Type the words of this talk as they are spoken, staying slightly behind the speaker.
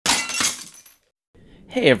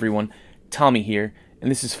Hey everyone, Tommy here,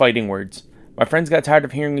 and this is Fighting Words. My friends got tired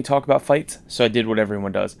of hearing me talk about fights, so I did what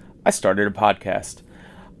everyone does. I started a podcast.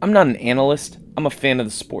 I'm not an analyst, I'm a fan of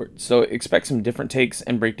the sport, so expect some different takes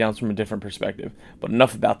and breakdowns from a different perspective. But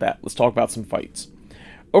enough about that, let's talk about some fights.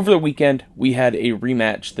 Over the weekend, we had a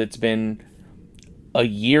rematch that's been a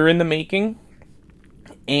year in the making,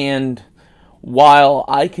 and while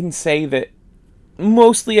I can say that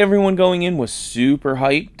mostly everyone going in was super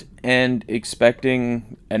hyped and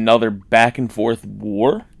expecting another back and forth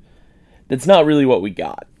war, that's not really what we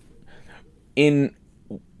got. In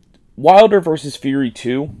Wilder versus Fury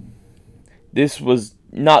 2, this was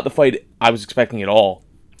not the fight I was expecting at all.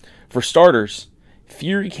 For starters,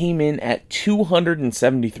 Fury came in at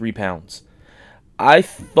 273 pounds. I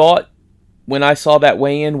thought when I saw that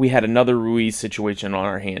weigh-in, we had another Ruiz situation on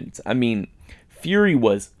our hands. I mean, Fury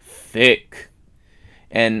was thick.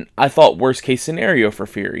 And I thought worst case scenario for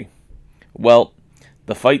Fury. Well,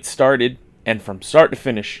 the fight started, and from start to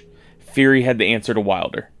finish, Fury had the answer to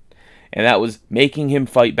Wilder. And that was making him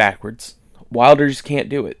fight backwards. Wilder just can't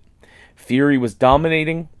do it. Fury was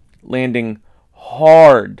dominating, landing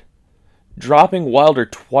hard, dropping Wilder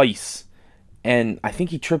twice. And I think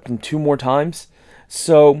he tripped him 2 more times.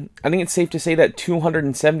 So I think it's safe to say that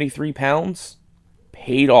 273 pounds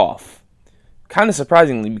paid off. Kind of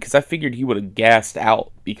surprisingly, because I figured he would have gassed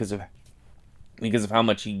out because of how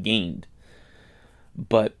much he gained.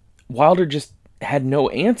 But Wilder just had no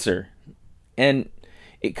answer. And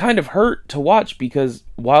it kind of hurt to watch because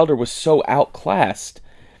Wilder was so outclassed.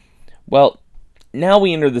 Well, now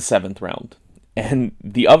we enter the 7th round. And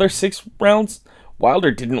the other 6 rounds,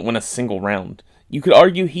 Wilder didn't win a single round. You could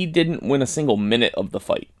argue he didn't win a single minute of the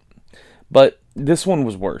fight. But this one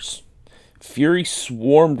was worse. Fury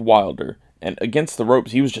swarmed Wilder. And against the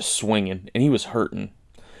ropes, he was just swinging, and he was hurting.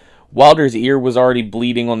 Wilder's ear was already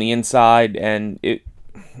bleeding on the inside, and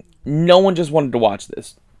no one just wanted to watch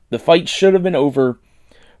this. The fight should have been over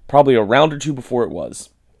probably a round or 2 before it was.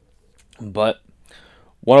 But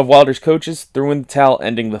one of Wilder's coaches threw in the towel,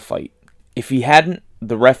 ending the fight. If he hadn't,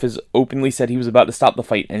 the ref has openly said he was about to stop the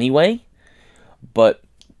fight anyway. But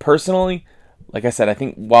personally, like I said, I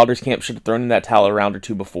think Wilder's camp should have thrown in that towel a round or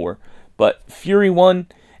 2 before. But Fury won,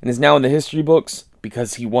 and is now in the history books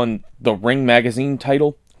because he won the Ring Magazine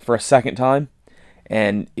title for a second time,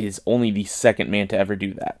 and is only the second man to ever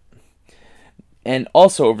do that. And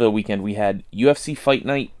also over the weekend, we had UFC Fight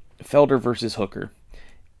Night, Felder versus Hooker.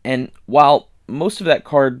 And while most of that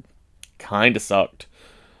card kind of sucked,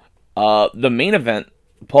 the main event,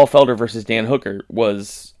 Paul Felder versus Dan Hooker,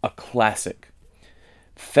 was a classic.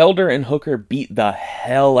 Felder and Hooker beat the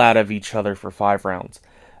hell out of each other for 5 rounds.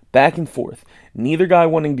 Back and forth, neither guy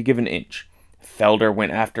wanting to give an inch. Felder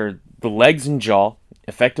went after the legs and jaw,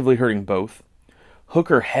 effectively hurting both.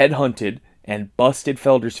 Hooker headhunted and busted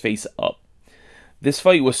Felder's face up. This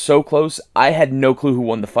fight was so close, I had no clue who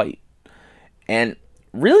won the fight. And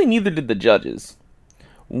really neither did the judges.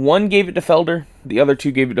 One gave it to Felder, the other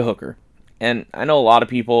 2 gave it to Hooker. And I know a lot of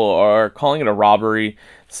people are calling it a robbery,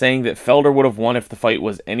 saying that Felder would have won if the fight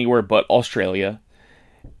was anywhere but Australia,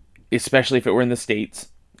 especially if it were in the States.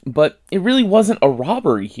 But it really wasn't a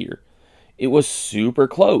robbery here. It was super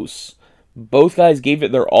close. Both guys gave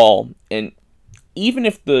it their all, and even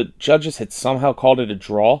if the judges had somehow called it a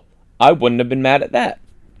draw, I wouldn't have been mad at that.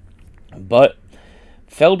 But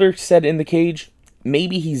Felder said in the cage,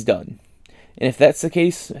 maybe he's done. And if that's the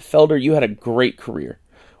case, Felder, you had a great career.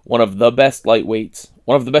 One of the best lightweights,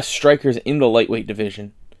 one of the best strikers in the lightweight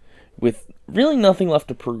division, with really nothing left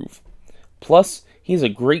to prove. Plus, he has a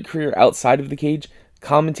great career outside of the cage,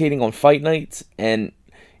 commentating on fight nights, and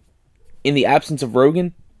in the absence of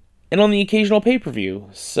Rogan, and on the occasional pay-per-view.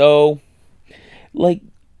 So,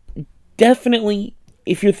 definitely,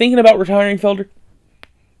 if you're thinking about retiring, Felder,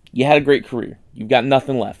 you had a great career. You've got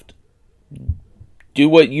nothing left. Do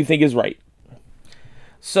what you think is right.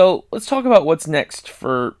 So, let's talk about what's next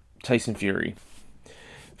for Tyson Fury.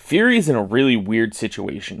 Fury is in a really weird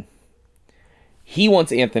situation. He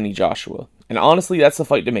wants Anthony Joshua, and honestly, that's the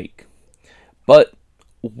fight to make. But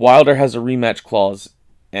Wilder has a rematch clause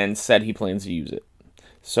and said he plans to use it.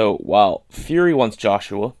 So while Fury wants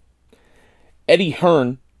Joshua, Eddie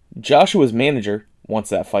Hearn, Joshua's manager,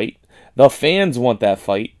 wants that fight. The fans want that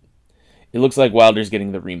fight. It looks like Wilder's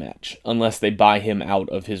getting the rematch, unless they buy him out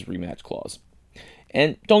of his rematch clause.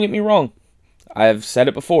 And don't get me wrong, I've said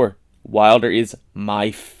it before, Wilder is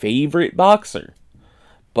my favorite boxer.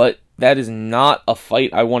 But that is not a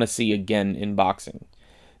fight I want to see again in boxing.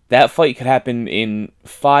 That fight could happen in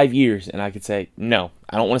 5 years, and I could say, no,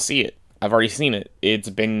 I don't want to see it. I've already seen it.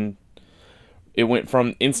 It went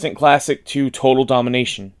from instant classic to total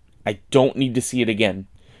domination. I don't need to see it again.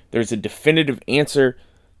 There's a definitive answer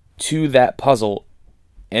to that puzzle,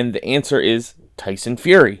 and the answer is Tyson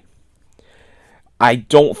Fury. I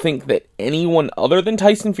don't think that anyone other than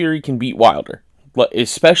Tyson Fury can beat Wilder,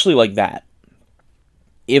 especially like that.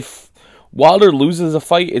 If Wilder loses a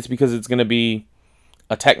fight, it's because it's going to be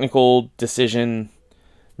a technical decision,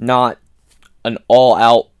 not an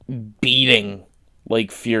all-out beating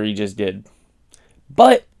like Fury just did.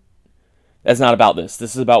 But that's not about this.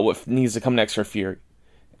 This is about what needs to come next for Fury.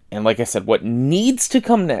 And like I said, what needs to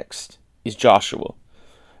come next is Joshua.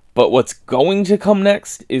 But what's going to come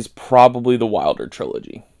next is probably the Wilder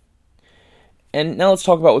trilogy. And now let's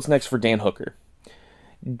talk about what's next for Dan Hooker.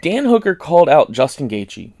 Dan Hooker called out Justin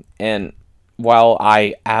Gaethje, and while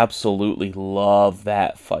I absolutely love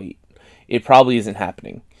that fight, it probably isn't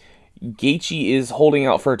happening. Gaethje is holding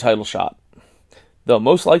out for a title shot. The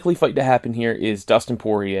most likely fight to happen here is Dustin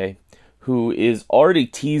Poirier, who is already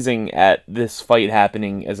teasing at this fight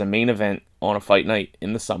happening as a main event on a fight night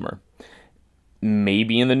in the summer.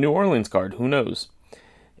 Maybe in the New Orleans card, who knows?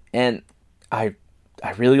 And I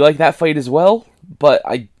really like that fight as well, but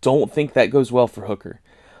I don't think that goes well for Hooker.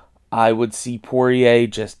 I would see Poirier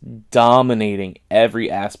just dominating every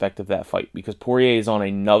aspect of that fight because Poirier is on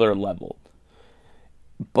another level.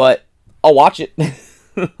 But I'll watch it.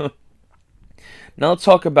 Now let's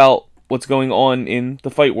talk about what's going on in the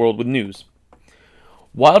fight world with news.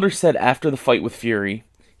 Wilder said after the fight with Fury,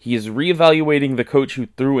 he is reevaluating the coach who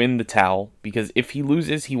threw in the towel because if he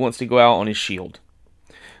loses, he wants to go out on his shield.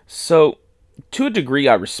 So, to a degree,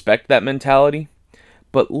 I respect that mentality,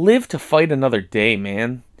 but live to fight another day,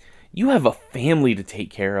 man. You have a family to take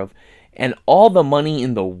care of, and all the money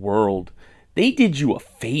in the world. They did you a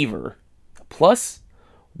favor. Plus,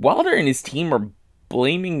 Wilder and his team are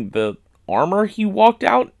blaming the armor he walked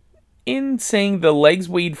out in, saying the legs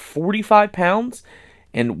weighed 45 pounds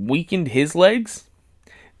and weakened his legs.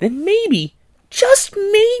 Then maybe, just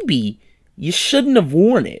maybe, you shouldn't have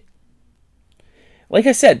worn it. Like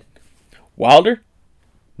I said, Wilder,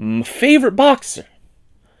 my favorite boxer.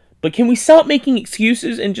 But can we stop making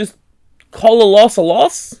excuses and just call a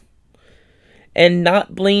loss? And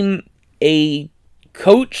not blame a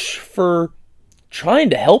coach for trying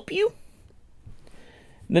to help you?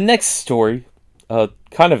 The next story, a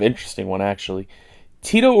kind of interesting one actually.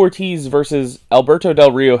 Tito Ortiz versus Alberto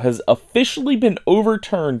Del Rio has officially been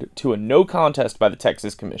overturned to a no contest by the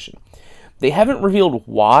Texas Commission. They haven't revealed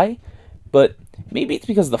why, but maybe it's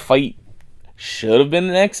because the fight should have been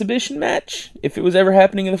an exhibition match, if it was ever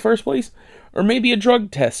happening in the first place, or maybe a drug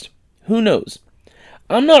test. Who knows?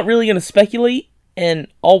 I'm not really going to speculate, and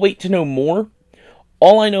I'll wait to know more.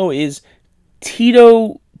 All I know is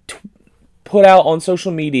Tito put out on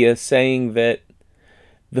social media saying that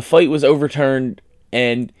the fight was overturned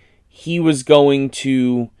and he was going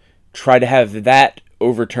to try to have that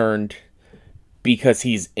overturned because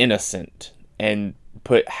he's innocent and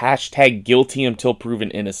put hashtag guilty until proven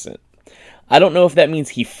innocent. I don't know if that means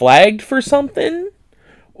he flagged for something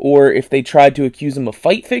or if they tried to accuse him of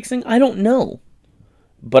fight fixing. I don't know.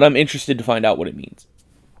 But I'm interested to find out what it means.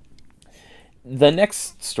 The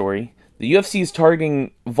next story, the UFC is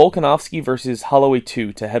targeting Volkanovski versus Holloway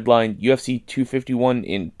 2 to headline UFC 251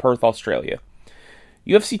 in Perth, Australia.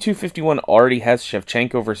 UFC 251 already has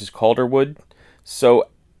Shevchenko versus Calderwood, so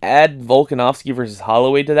add Volkanovski versus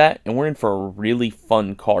Holloway to that, and we're in for a really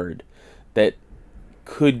fun card that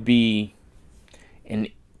could be an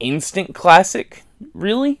instant classic,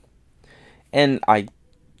 really? And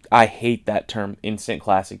I hate that term, instant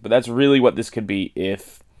classic, but that's really what this could be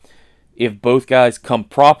if both guys come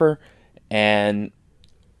proper, and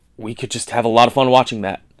we could just have a lot of fun watching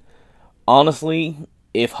that. Honestly,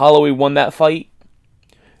 if Holloway won that fight,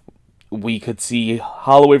 we could see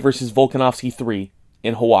Holloway versus Volkanovski 3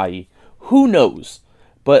 in Hawaii. Who knows?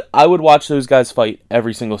 But I would watch those guys fight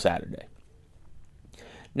every single Saturday.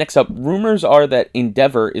 Next up, rumors are that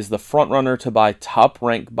Endeavor is the frontrunner to buy Top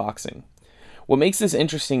Rank Boxing. What makes this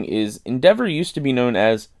interesting is Endeavor used to be known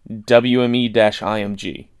as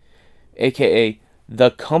WME-IMG, aka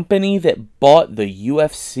the company that bought the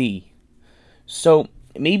UFC. So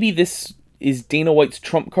maybe this is Dana White's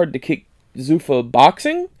trump card to kick Zuffa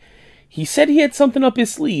boxing? He said he had something up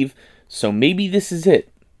his sleeve, so maybe this is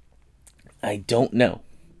it. I don't know.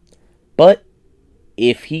 But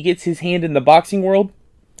if he gets his hand in the boxing world,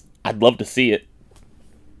 I'd love to see it.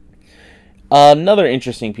 Another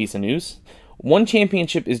interesting piece of news. One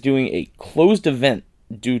Championship is doing a closed event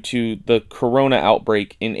due to the corona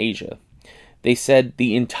outbreak in Asia. They said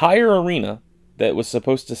the entire arena that was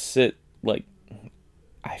supposed to sit,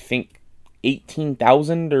 I think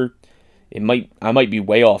 18,000 or I might be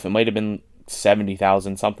way off. It might have been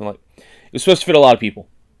 70,000, something like. It was supposed to fit a lot of people.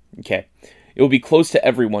 Okay. It will be closed to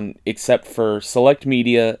everyone except for select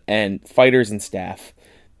media and fighters and staff.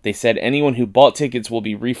 They said anyone who bought tickets will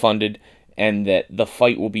be refunded and that the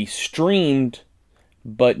fight will be streamed,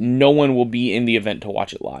 but no one will be in the event to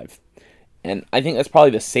watch it live. And I think that's probably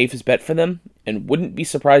the safest bet for them, and wouldn't be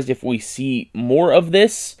surprised if we see more of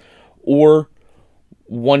this, or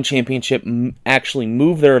One Championship actually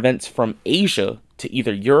move their events from Asia to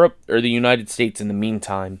either Europe or the United States in the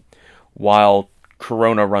meantime, while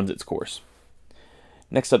Corona runs its course.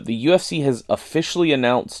 Next up, the UFC has officially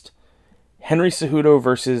announced Henry Cejudo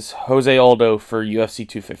versus Jose Aldo for UFC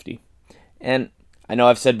 250. And I know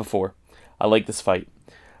I've said before, I like this fight.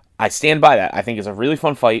 I stand by that. I think it's a really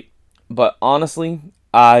fun fight. But honestly,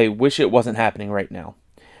 I wish it wasn't happening right now.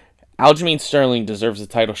 Aljamain Sterling deserves a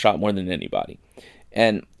title shot more than anybody.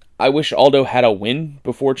 And I wish Aldo had a win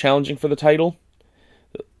before challenging for the title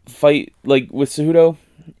fight, like with Cejudo.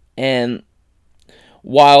 And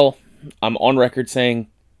while I'm on record saying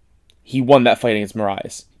he won that fight against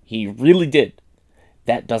Moraes, he really did,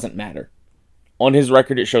 that doesn't matter. On his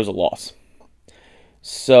record, it shows a loss.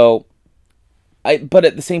 But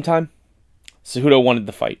at the same time, Cejudo wanted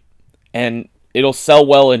the fight. And it'll sell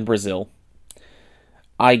well in Brazil.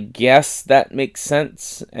 I guess that makes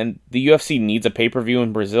sense. And the UFC needs a pay-per-view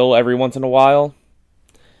in Brazil every once in a while.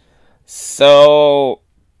 So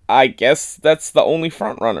I guess that's the only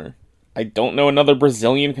frontrunner. I don't know another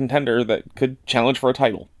Brazilian contender that could challenge for a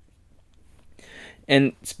title.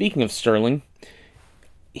 And speaking of Sterling,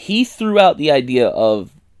 he threw out the idea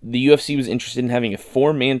of the UFC was interested in having a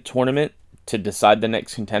 4-man tournament to decide the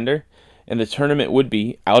next contender. And the tournament would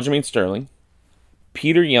be Aljamain Sterling,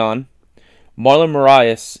 Peter Yan, Marlon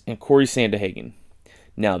Moraes, and Corey Sandhagen.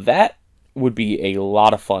 Now that would be a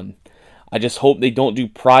lot of fun. I just hope they don't do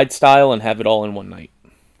Pride style and have it all in one night.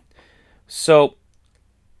 So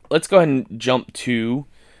let's go ahead and jump to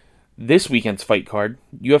this weekend's fight card.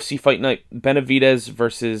 UFC Fight Night, Benavidez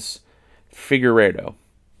versus Figueiredo.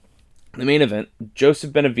 The main event,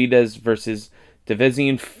 Joseph Benavidez versus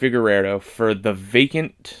Devezian Figueiredo for the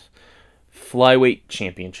vacant flyweight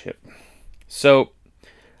championship. So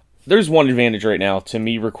there's one advantage right now to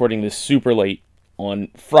me recording this super late on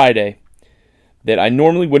Friday that I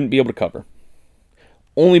normally wouldn't be able to cover.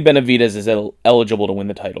 Only Benavidez is eligible to win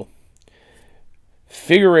the title.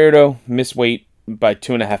 Figueiredo missed weight by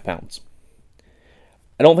 2.5 pounds.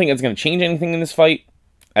 I don't think that's going to change anything in this fight.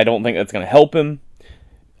 I don't think that's going to help him.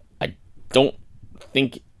 I don't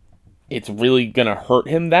think it's really going to hurt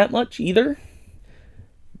him that much either.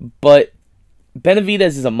 But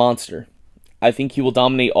Benavidez is a monster. I think he will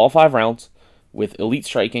dominate all 5 rounds with elite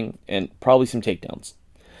striking and probably some takedowns.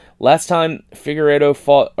 Last time Figueiredo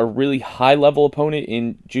fought a really high-level opponent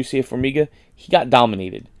in Jussier Formiga, he got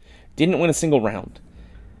dominated. Didn't win a single round.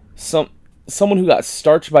 Someone who got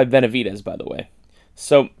starched by Benavidez, by the way.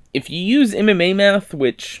 So if you use MMA math,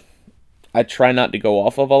 which I try not to go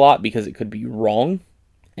off of a lot because it could be wrong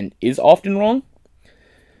and is often wrong,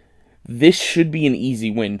 this should be an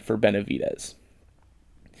easy win for Benavidez.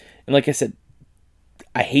 And like I said,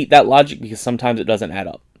 I hate that logic because sometimes it doesn't add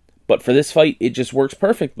up. But for this fight, it just works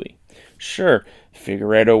perfectly. Sure,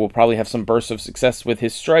 Figueiredo will probably have some bursts of success with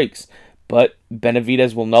his strikes, but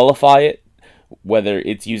Benavidez will nullify it, whether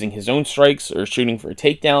it's using his own strikes or shooting for a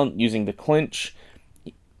takedown, using the clinch.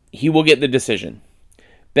 He will get the decision.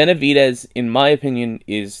 Benavidez, in my opinion,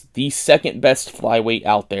 is the second best flyweight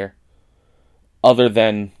out there, other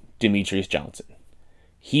than Demetrius Johnson.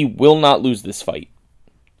 He will not lose this fight.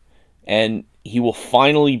 And he will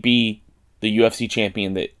finally be the UFC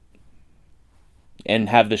champion and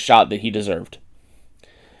have the shot that he deserved.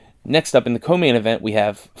 Next up in the co-main event, we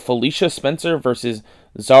have Felicia Spencer versus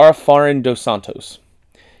Zara Farin dos Santos.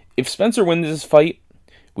 If Spencer wins this fight,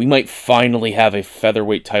 we might finally have a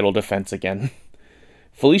featherweight title defense again.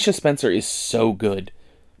 Felicia Spencer is so good.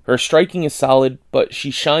 Her striking is solid, but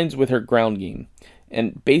she shines with her ground game.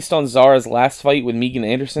 And based on Zara's last fight with Megan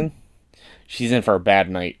Anderson, she's in for a bad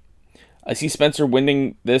night. I see Spencer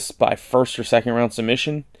winning this by first or second round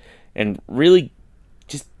submission and really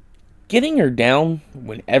just getting her down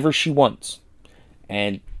whenever she wants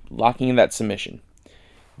and locking in that submission.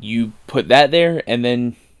 You put that there and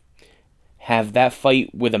then have that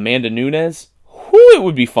fight with Amanda Nunes. Whew, it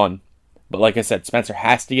would be fun. But like I said, Spencer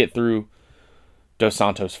has to get through Dos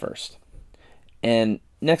Santos first. And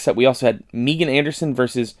next up, we also had Megan Anderson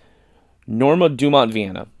versus Norma Dumont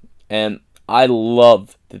Viana. And I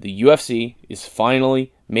love that the UFC is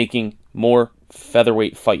finally making more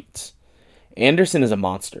featherweight fights. Anderson is a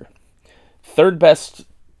monster. Third best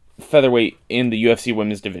featherweight in the UFC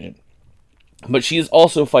women's division. But she is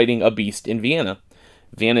also fighting a beast in Vienna.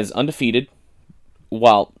 Vienna is undefeated,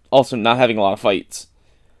 while also not having a lot of fights.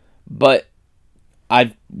 But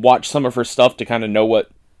I've watched some of her stuff to kind of know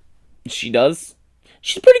what she does.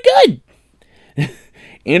 She's pretty good.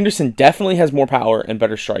 Anderson definitely has more power and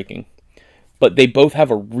better striking. But they both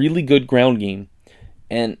have a really good ground game.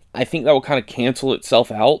 And I think that will kind of cancel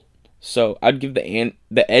itself out. So I'd give the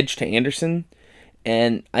edge to Anderson.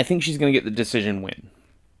 And I think she's going to get the decision win.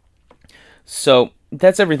 So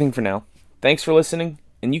that's everything for now. Thanks for listening.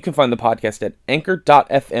 And you can find the podcast at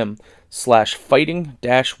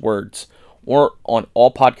anchor.fm/fighting-words or on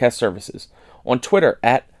all podcast services. On Twitter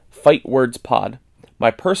at FightWordsPod.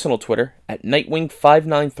 My personal Twitter at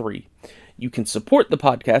Nightwing593. You can support the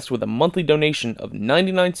podcast with a monthly donation of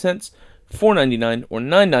 99 cents, $4.99, or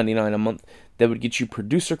 $9.99 a month that would get you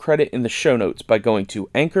producer credit in the show notes by going to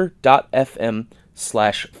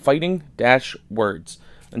anchor.fm/fighting-words.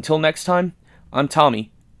 Until next time, I'm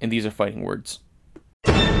Tommy, and these are Fighting Words.